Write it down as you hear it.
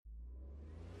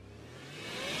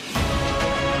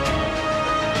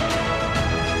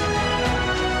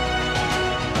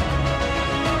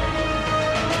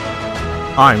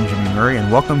I'm Jimmy Murray,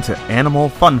 and welcome to Animal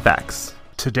Fun Facts.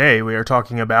 Today we are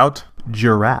talking about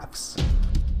giraffes.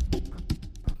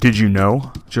 Did you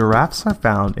know? Giraffes are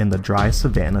found in the dry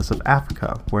savannas of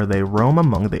Africa, where they roam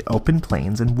among the open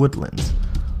plains and woodlands.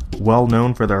 Well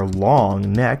known for their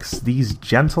long necks, these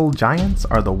gentle giants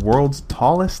are the world's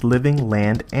tallest living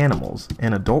land animals.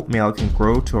 An adult male can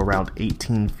grow to around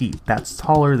 18 feet. That's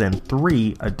taller than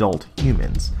 3 adult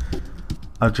humans.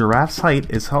 A giraffe's height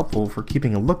is helpful for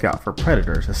keeping a lookout for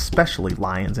predators, especially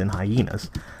lions and hyenas.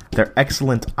 Their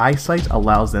excellent eyesight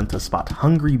allows them to spot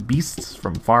hungry beasts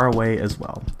from far away as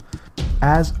well.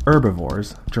 As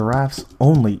herbivores, giraffes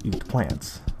only eat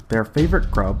plants. Their favorite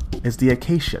grub is the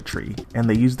acacia tree, and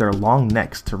they use their long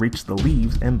necks to reach the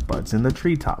leaves and buds in the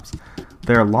treetops.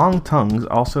 Their long tongues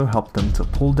also help them to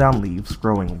pull down leaves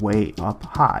growing way up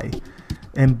high.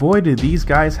 And boy, do these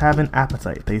guys have an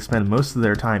appetite. They spend most of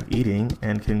their time eating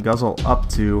and can guzzle up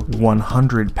to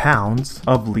 100 pounds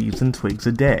of leaves and twigs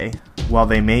a day. While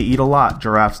they may eat a lot,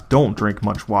 giraffes don't drink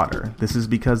much water. This is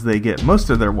because they get most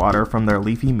of their water from their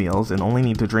leafy meals and only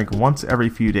need to drink once every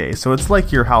few days. So it's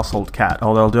like your household cat,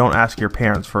 although don't ask your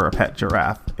parents for a pet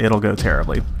giraffe. It'll go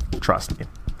terribly. Trust me.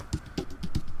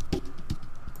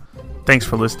 Thanks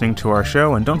for listening to our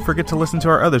show, and don't forget to listen to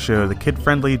our other show, the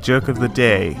kid-friendly joke of the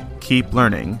day, Keep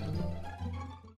Learning.